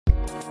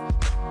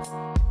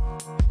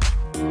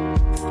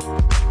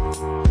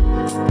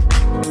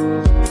Hey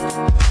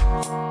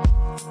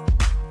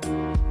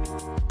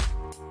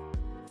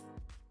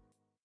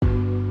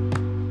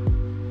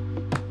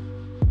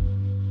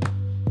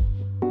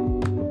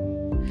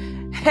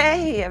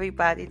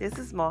everybody, this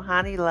is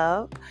Mohani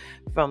Love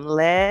from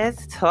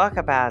Let's Talk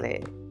About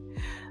It.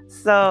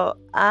 So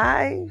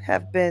I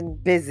have been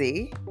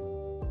busy.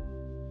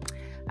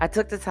 I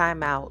took the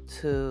time out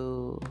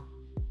to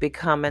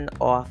become an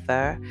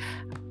author.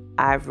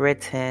 I've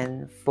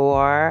written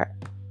 4+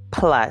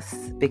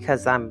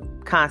 because I'm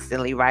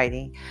constantly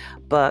writing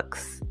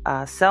books,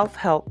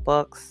 self-help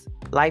books,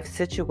 life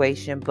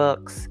situation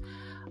books.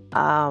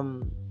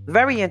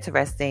 Very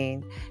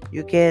interesting.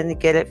 You can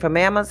get it from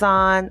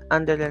Amazon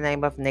under the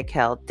name of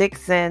Nikel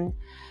Dixon,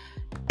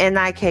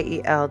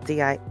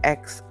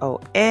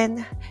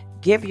 Nikeldixon.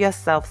 Give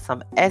yourself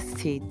some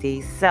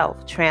STD,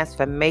 self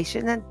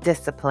transformation and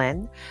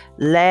discipline.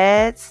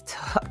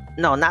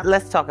 Not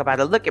let's talk about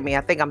it. Look at me.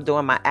 I think I'm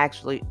doing my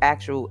actual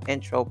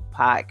intro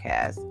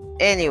podcast.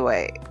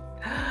 Anyway,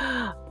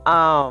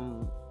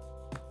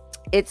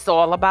 it's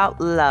all about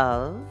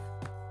love.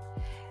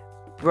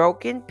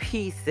 Broken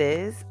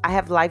Pieces. I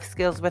have Life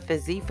Skills with a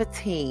Z for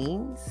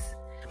teens.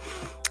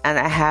 And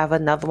I have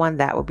another one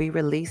that will be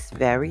released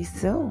very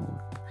soon.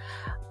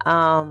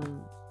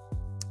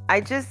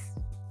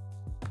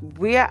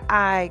 Where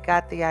I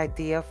got the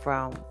idea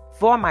from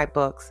for my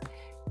books,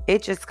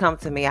 it just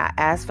comes to me. I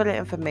ask for the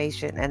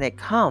information and it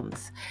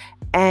comes.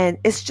 And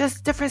it's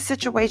just different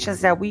situations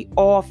that we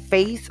all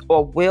face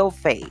or will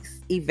face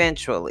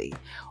eventually.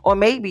 Or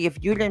maybe if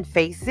you didn't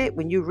face it,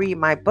 when you read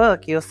my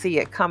book, you'll see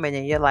it coming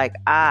and you're like,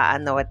 I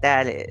know what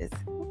that is.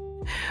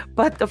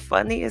 But the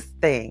funniest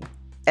thing,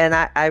 and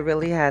I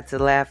really had to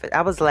laugh.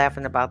 I was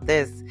laughing about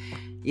this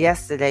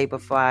yesterday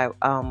before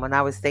when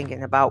I was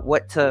thinking about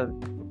what to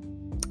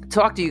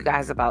talk to you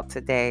guys about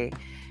today,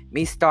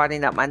 me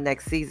starting up my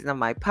next season of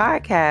my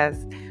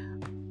podcast.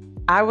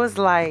 I was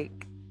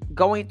like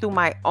going through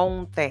my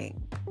own thing,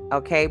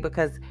 okay?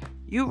 Because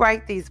you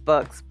write these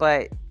books,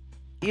 but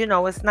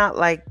it's not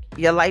like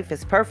your life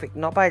is perfect.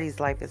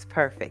 Nobody's life is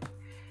perfect.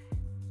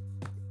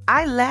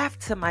 I laugh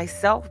to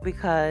myself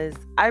because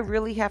I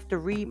really have to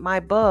read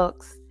my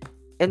books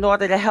in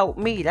order to help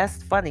me.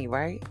 That's funny,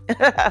 right?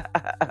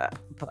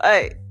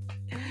 But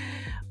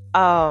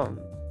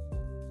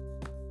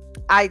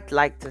I'd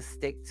like to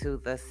stick to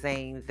the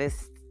saying,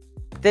 this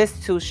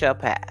too shall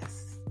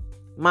pass.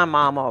 My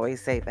mom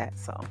always say that,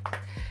 so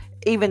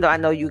even though I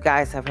know you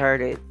guys have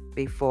heard it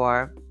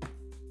before,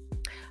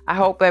 I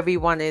hope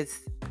everyone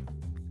is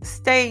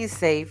staying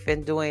safe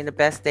and doing the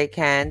best they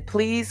can.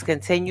 Please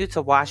continue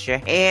to wash your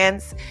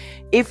hands.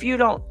 If you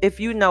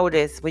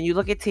notice, when you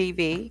look at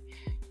TV,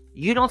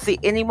 you don't see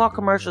any more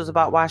commercials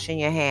about washing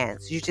your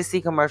hands. You just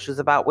see commercials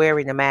about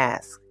wearing a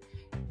mask.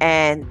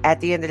 And at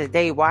the end of the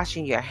day,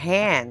 washing your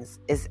hands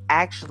is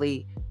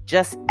actually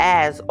just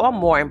as or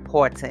more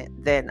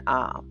important than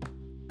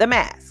the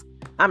mask.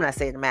 I'm not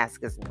saying the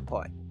mask isn't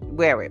important.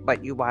 Wear it,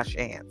 but you wash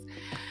your hands.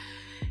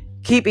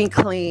 Keeping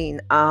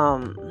clean.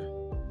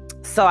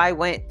 So I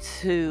went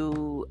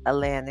to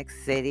Atlantic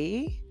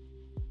City.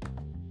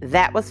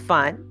 That was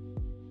fun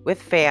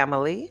with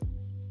family.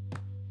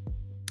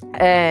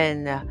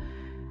 And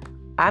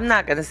I'm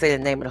not going to say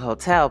the name of the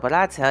hotel, but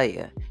I tell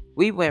you,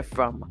 we went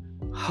from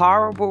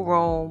horrible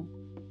room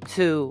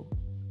to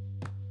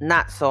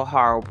not so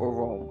horrible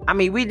room. I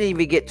mean, we didn't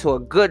even get to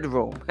a good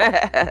room.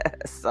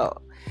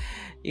 So,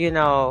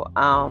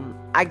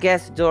 I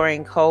guess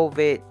during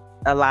COVID,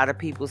 a lot of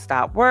people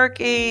stopped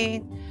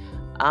working.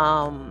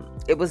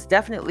 It was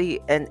definitely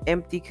an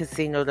empty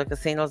casino. The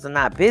casinos are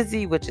not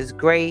busy, which is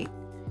great.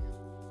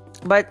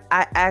 But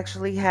I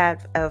actually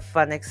had a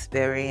fun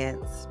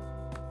experience.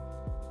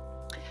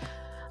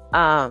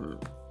 I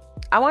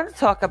want to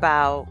talk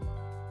about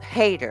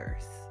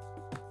haters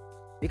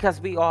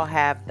because we all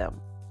have them.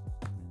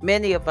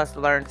 Many of us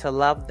learn to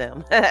love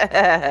them.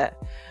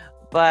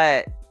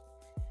 But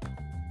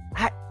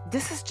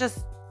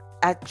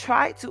I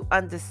try to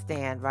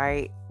understand,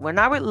 right? When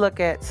I would look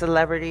at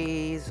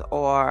celebrities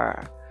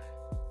or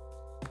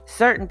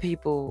certain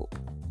people,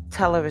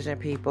 television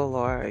people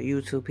or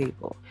YouTube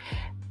people,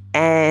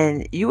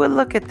 and you would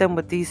look at them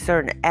with these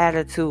certain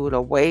attitude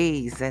or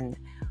ways and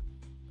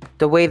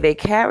the way they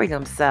carry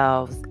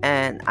themselves.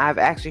 And I've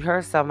actually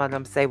heard some of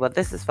them say, well,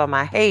 this is for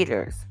my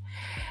haters.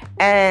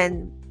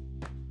 And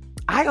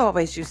I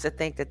always used to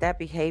think that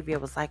behavior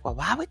was like, well,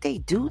 why would they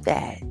do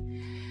that?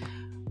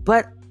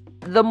 But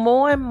the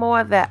more and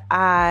more that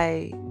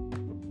I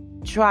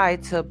try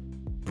to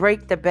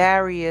break the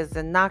barriers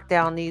and knock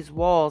down these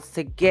walls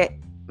to get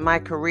my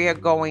career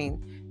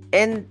going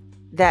in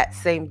that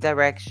same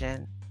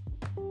direction,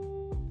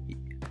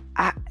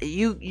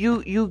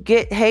 you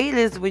get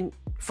haters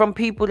from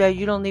people that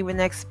you don't even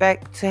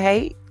expect to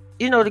hate,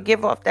 to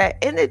give off that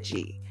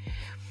energy.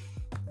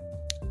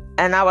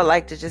 And I would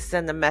like to just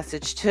send a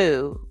message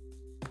to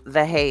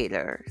the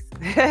haters.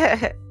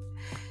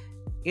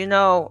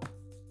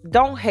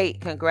 Don't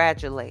hate,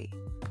 congratulate.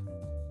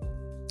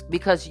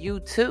 Because you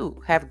too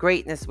have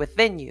greatness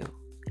within you.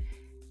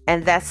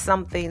 And that's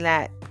something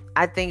that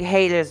I think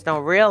haters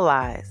don't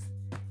realize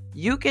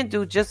you can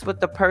do just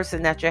what the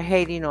person that you're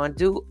hating on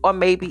do, or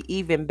maybe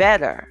even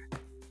better.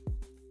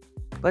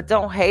 But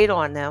don't hate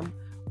on them.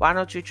 Why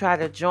don't you try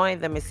to join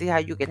them and see how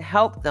you can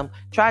help them?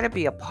 Try to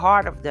be a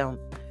part of them.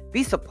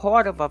 Be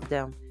supportive of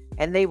them.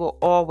 And they will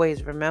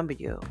always remember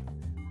you.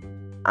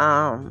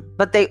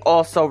 But they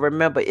also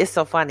remember, it's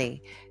so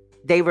funny.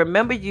 They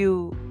remember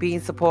you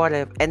being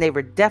supportive, and they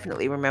would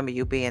definitely remember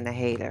you being a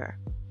hater.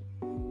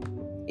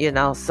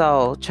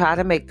 So try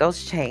to make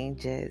those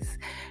changes.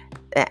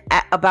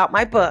 About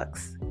my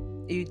books,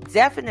 you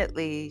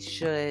definitely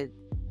should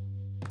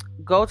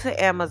go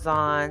to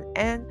Amazon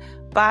and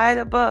buy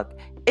the book.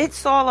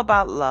 It's all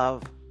about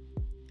love.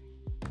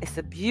 It's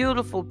a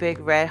beautiful big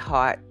red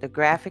heart. The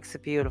graphics are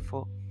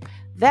beautiful.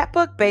 That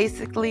book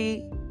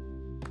basically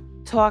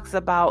talks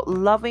about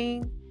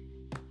loving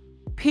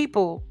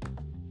people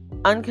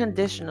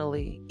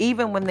unconditionally,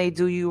 even when they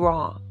do you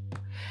wrong.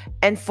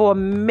 And for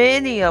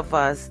many of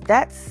us,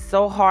 that's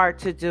so hard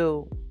to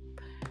do.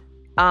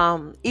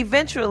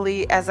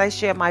 Eventually, as I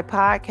share my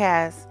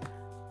podcast,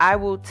 I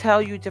will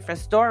tell you different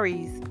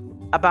stories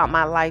about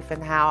my life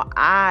and how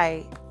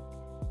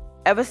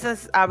ever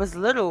since I was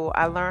little,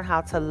 I learned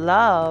how to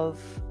love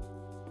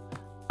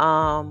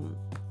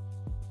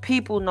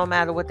people no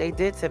matter what they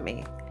did to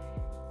me.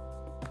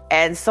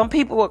 And some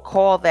people would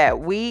call that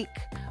weak.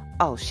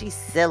 Oh, she's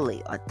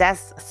silly, or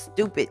that's a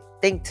stupid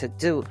thing to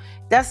do.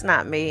 That's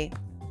not me.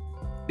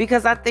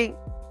 Because I think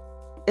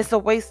it's a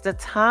waste of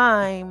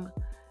time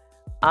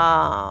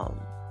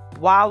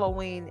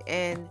wallowing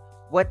in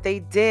what they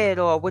did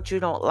or what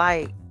you don't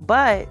like.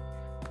 But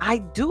I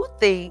do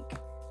think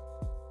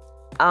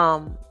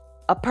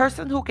a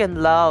person who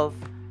can love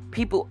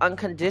people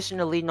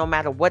unconditionally, no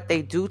matter what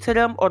they do to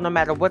them or no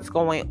matter what's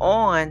going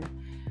on,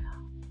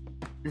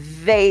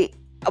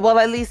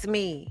 at least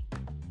me,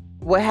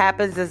 what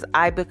happens is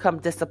I become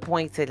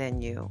disappointed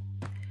in you.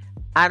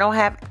 I don't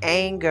have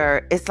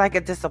anger. It's like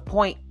a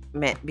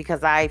disappointment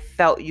because I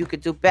felt you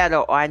could do better,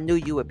 or I knew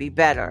you would be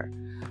better.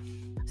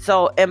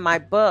 So in my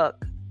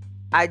book,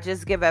 I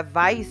just give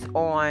advice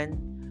on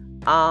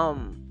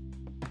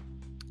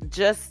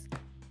just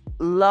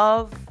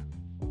love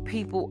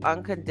people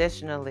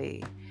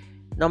unconditionally,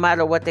 no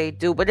matter what they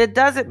do. But it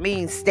doesn't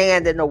mean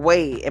stand in the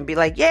way and be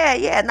like,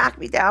 yeah, knock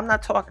me down. I'm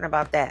not talking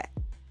about that.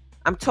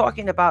 I'm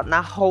talking about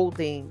not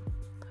holding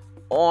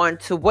on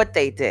to what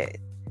they did.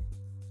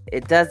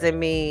 It doesn't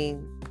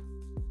mean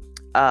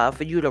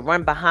for you to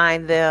run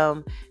behind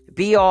them,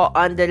 be all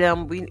under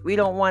them. We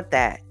don't want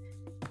that.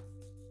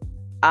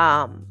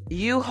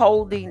 You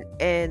holding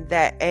in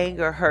that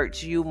anger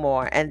hurts you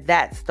more, and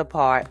that's the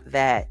part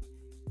that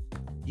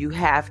you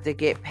have to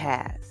get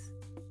past.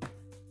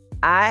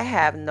 I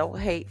have no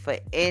hate for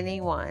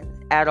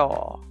anyone at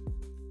all.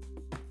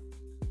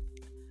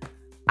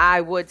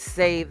 I would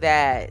say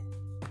that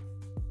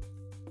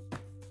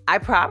I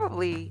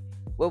probably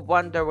would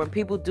wonder, when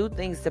people do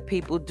things to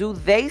people, do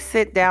they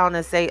sit down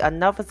and say,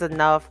 enough is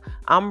enough,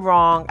 I'm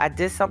wrong, I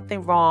did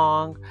something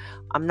wrong,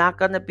 I'm not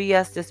going to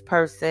BS this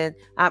person.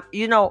 I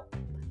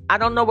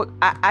don't know what,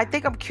 I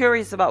think I'm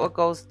curious about what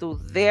goes through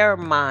their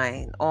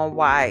mind on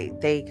why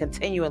they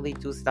continually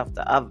do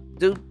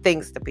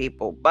things to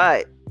people.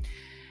 But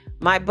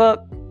my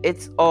book,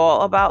 it's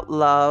all about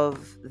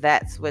love.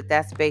 That's what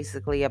that's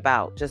basically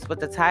about. Just what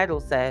the title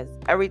says.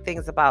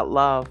 Everything's about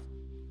love.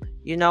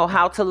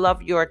 How to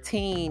love your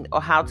teen,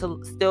 or how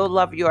to still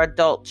love your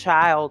adult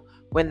child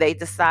when they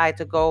decide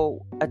to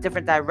go a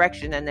different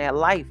direction in their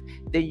life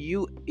than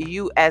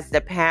you as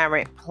the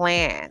parent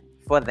plan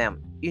for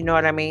them. You know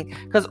what I mean?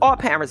 Because all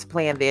parents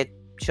plan their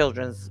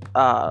children's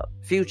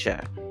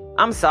future.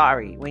 I'm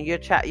sorry. When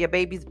your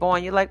baby's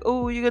born, you're like,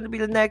 oh, you're going to be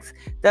the next,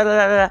 da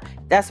da da da.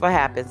 That's what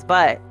happens.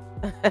 But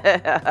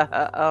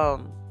a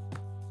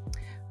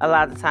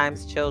lot of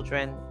times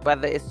children,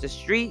 whether it's the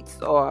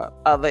streets or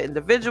other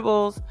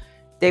individuals,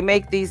 they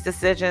make these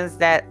decisions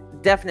that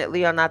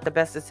definitely are not the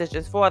best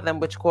decisions for them,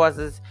 which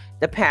causes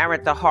the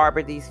parent to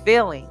harbor these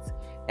feelings.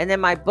 And in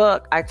my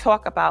book, I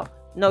talk about,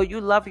 no, you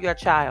love your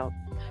child.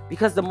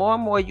 Because the more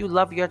and more you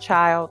love your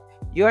child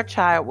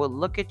will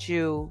look at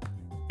you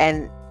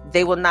and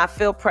they will not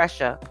feel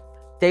pressure.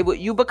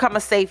 You become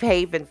a safe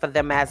haven for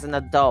them as an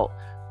adult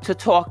to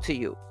talk to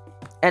you.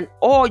 And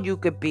all you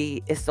could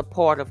be is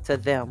supportive to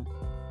them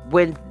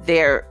when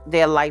their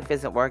life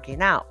isn't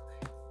working out.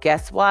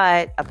 Guess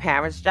what? A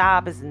parent's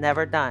job is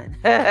never done.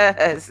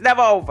 It's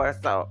never over.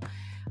 So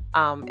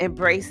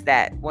embrace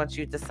that once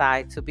you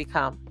decide to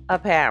become a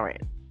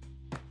parent.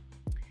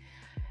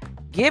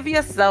 Give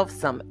yourself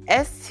some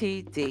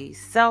STD,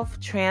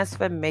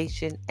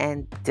 self-transformation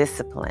and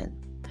discipline.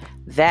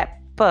 That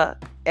book,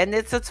 and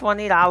it's a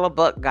 $20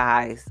 book,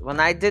 guys. When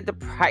I did the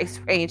price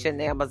range in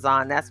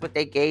Amazon, that's what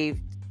they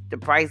gave the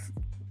price.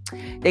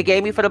 They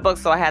gave me for the book,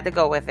 so I had to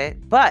go with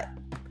it. But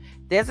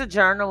there's a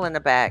journal in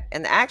the back.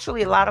 And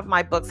actually, a lot of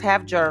my books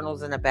have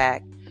journals in the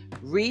back.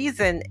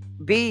 Reason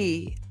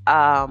B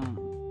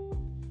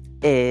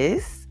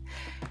is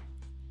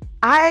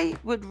I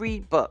would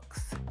read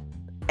books.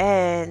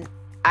 And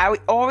I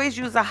always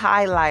use a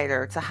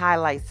highlighter to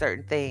highlight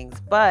certain things,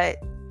 but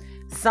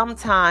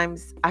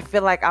sometimes I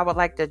feel like I would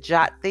like to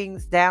jot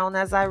things down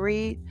as I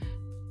read.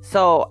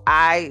 So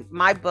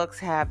my books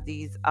have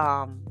these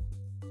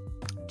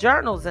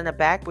journals in the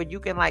back where you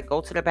can like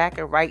go to the back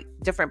and write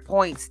different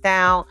points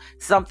down,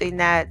 something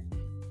that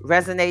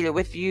resonated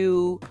with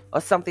you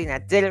or something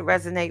that didn't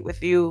resonate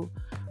with you.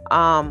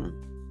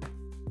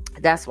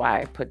 That's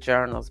why I put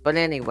journals. But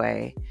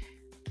anyway,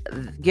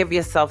 give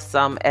yourself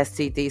some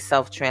STD,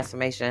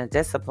 self-transformation and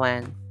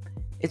discipline.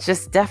 It's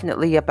just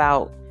definitely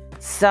about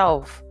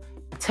self,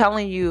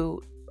 telling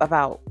you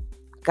about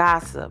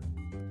gossip,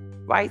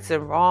 rights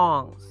and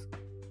wrongs.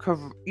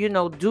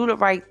 Do the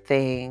right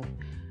thing.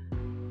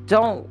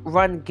 Don't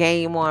run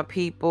game on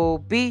people.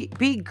 Be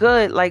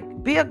good.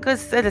 Like, be a good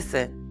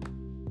citizen.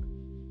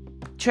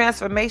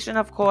 Transformation,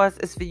 of course,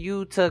 is for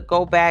you to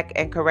go back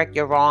and correct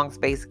your wrongs,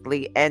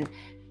 basically, and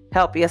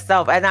help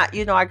yourself. And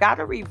I got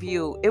a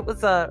review. It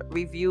was a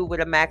review with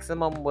a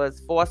maximum was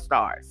 4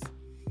 stars.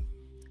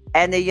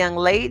 And the young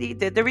lady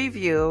did the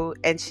review,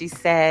 and she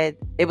said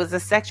it was a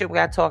section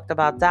where I talked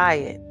about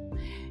diet.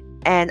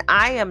 And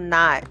I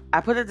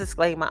put a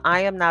disclaimer,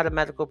 I am not a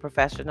medical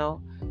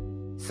professional.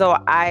 So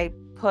I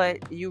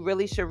put, you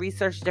really should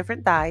research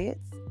different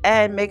diets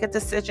and make a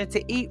decision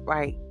to eat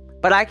right.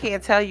 But I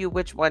can't tell you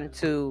which one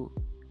to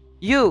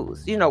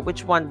use,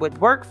 which one would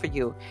work for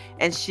you.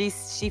 And she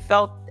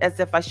felt as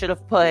if I should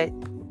have put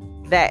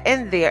that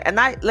in there. And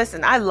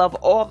I love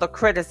all the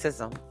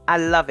criticism. I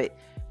love it.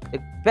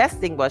 The best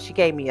thing was she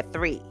gave me a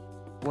 3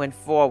 when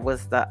 4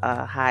 was the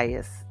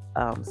highest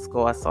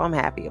score. So I'm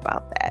happy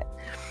about that.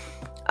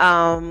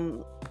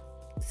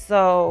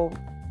 So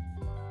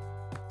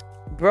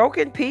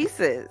Broken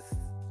Pieces,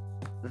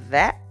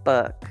 that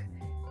book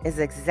is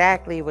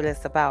exactly what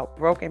it's about.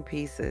 Broken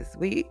pieces.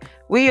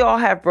 We all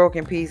have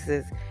broken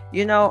pieces.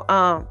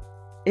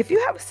 If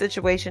you have a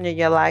situation in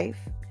your life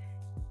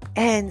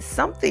and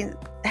something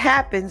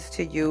happens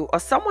to you or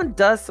someone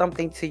does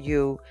something to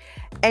you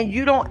and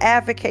you don't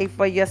advocate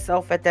for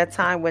yourself at that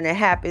time when it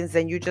happens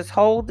and you just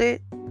hold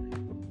it,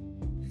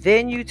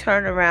 then you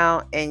turn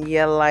around and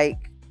you're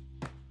like,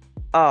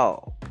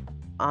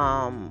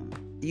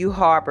 you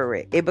harbor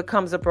it. It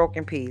becomes a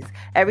broken piece.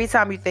 Every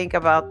time you think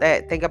about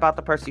that, think about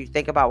the person, you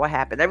think about what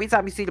happened. Every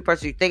time you see the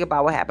person, you think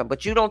about what happened,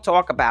 but you don't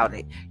talk about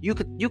it. You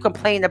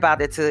complain about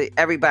it to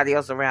everybody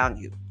else around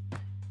you.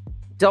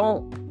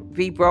 Don't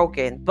be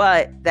broken.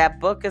 But that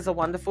book is a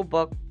wonderful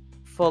book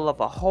full of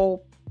a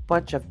whole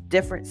bunch of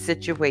different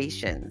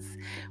situations,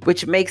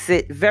 which makes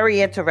it very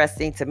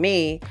interesting to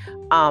me.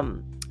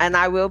 And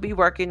I will be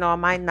working on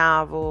my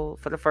novel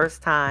for the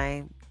first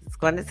time. It's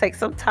going to take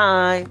some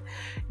time,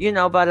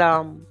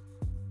 but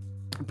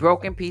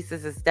Broken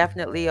Pieces is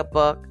definitely a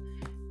book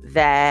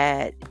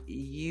that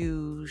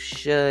you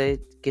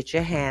should get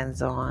your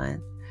hands on.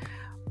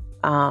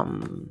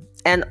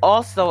 And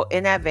also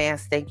in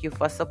advance, thank you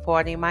for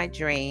supporting my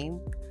dream,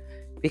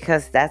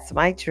 because that's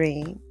my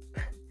dream.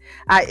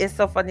 It's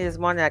so funny, this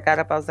morning I got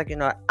up, I was like,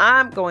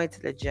 I'm going to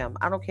the gym.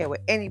 I don't care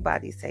what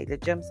anybody say. The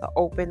gyms are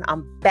open.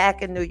 I'm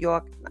back in New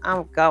York.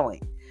 I'm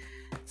going.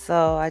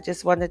 So I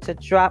just wanted to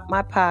drop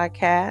my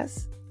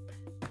podcast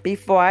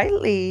before I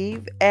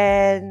leave,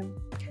 and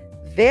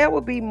there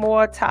will be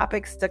more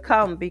topics to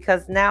come,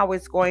 because now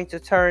it's going to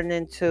turn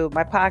into,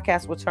 my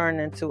podcast will turn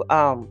into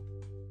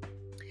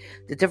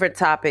the different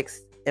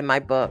topics in my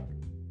book.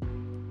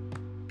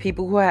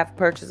 People who have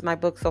purchased my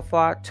book so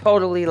far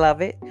totally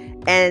love it,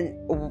 and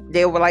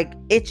they were like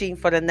itching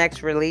for the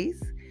next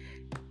release.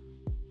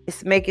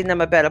 It's making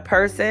them a better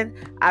person.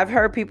 I've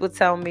heard people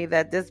tell me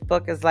that this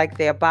book is like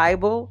their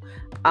Bible.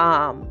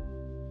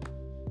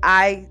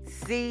 I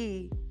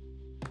see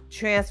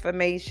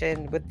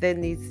transformation within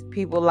these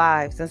people's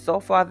lives, and so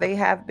far they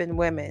have been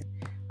women.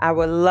 I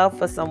would love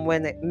for some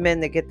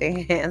men to get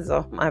their hands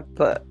on my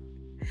book.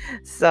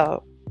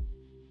 So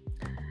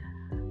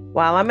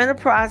while I'm in the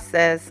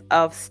process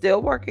of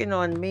still working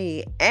on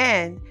me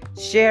and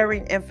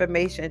sharing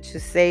information to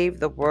save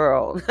the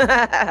world,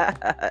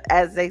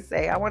 as they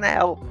say, I want to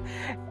help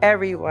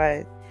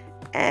everyone,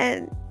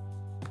 and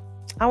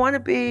I want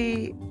to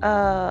be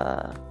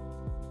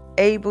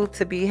able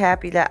to be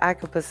happy that I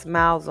could put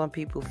smiles on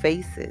people's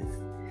faces.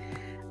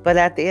 But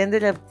at the end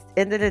of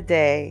the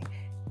day,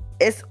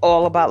 it's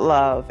all about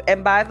love.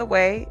 And by the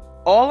way,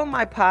 all of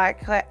my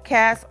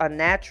podcasts are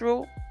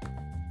natural.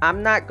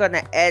 I'm not going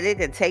to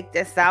edit and take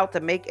this out to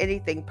make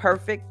anything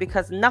perfect,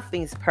 because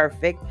nothing's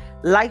perfect.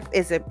 Life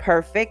isn't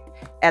perfect.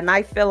 And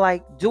I feel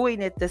like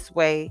doing it this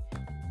way,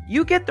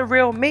 you get the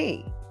real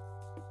me.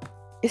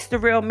 It's the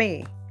real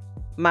me.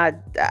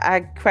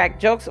 I crack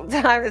jokes from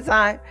time to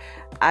time.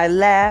 I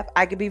laugh.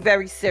 I can be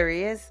very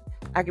serious.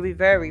 I can be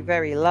very,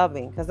 very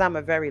loving, because I'm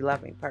a very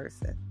loving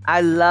person.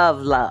 I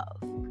love love.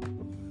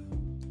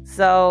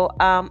 So,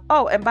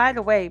 and by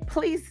the way,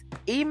 please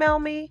email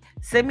me,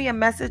 send me a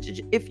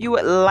message if you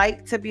would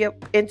like to be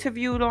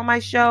interviewed on my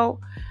show.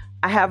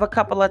 I have a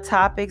couple of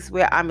topics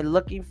where I'm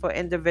looking for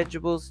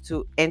individuals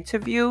to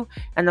interview.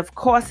 And of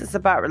course, it's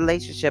about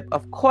relationship.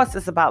 Of course,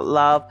 it's about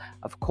love.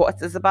 Of course,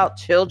 it's about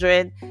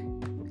children.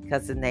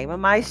 Because the name of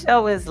my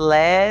show is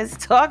Let's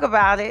Talk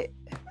About It.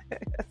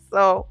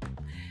 So,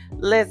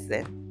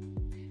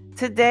 listen.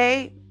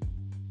 Today,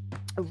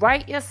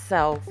 write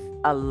yourself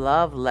a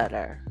love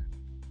letter.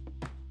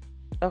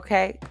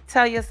 Okay?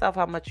 Tell yourself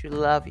how much you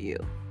love you.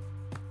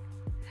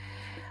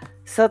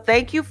 So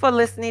thank you for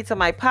listening to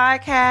my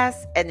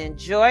podcast and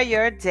enjoy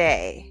your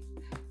day.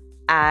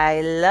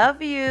 I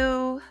love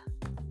you.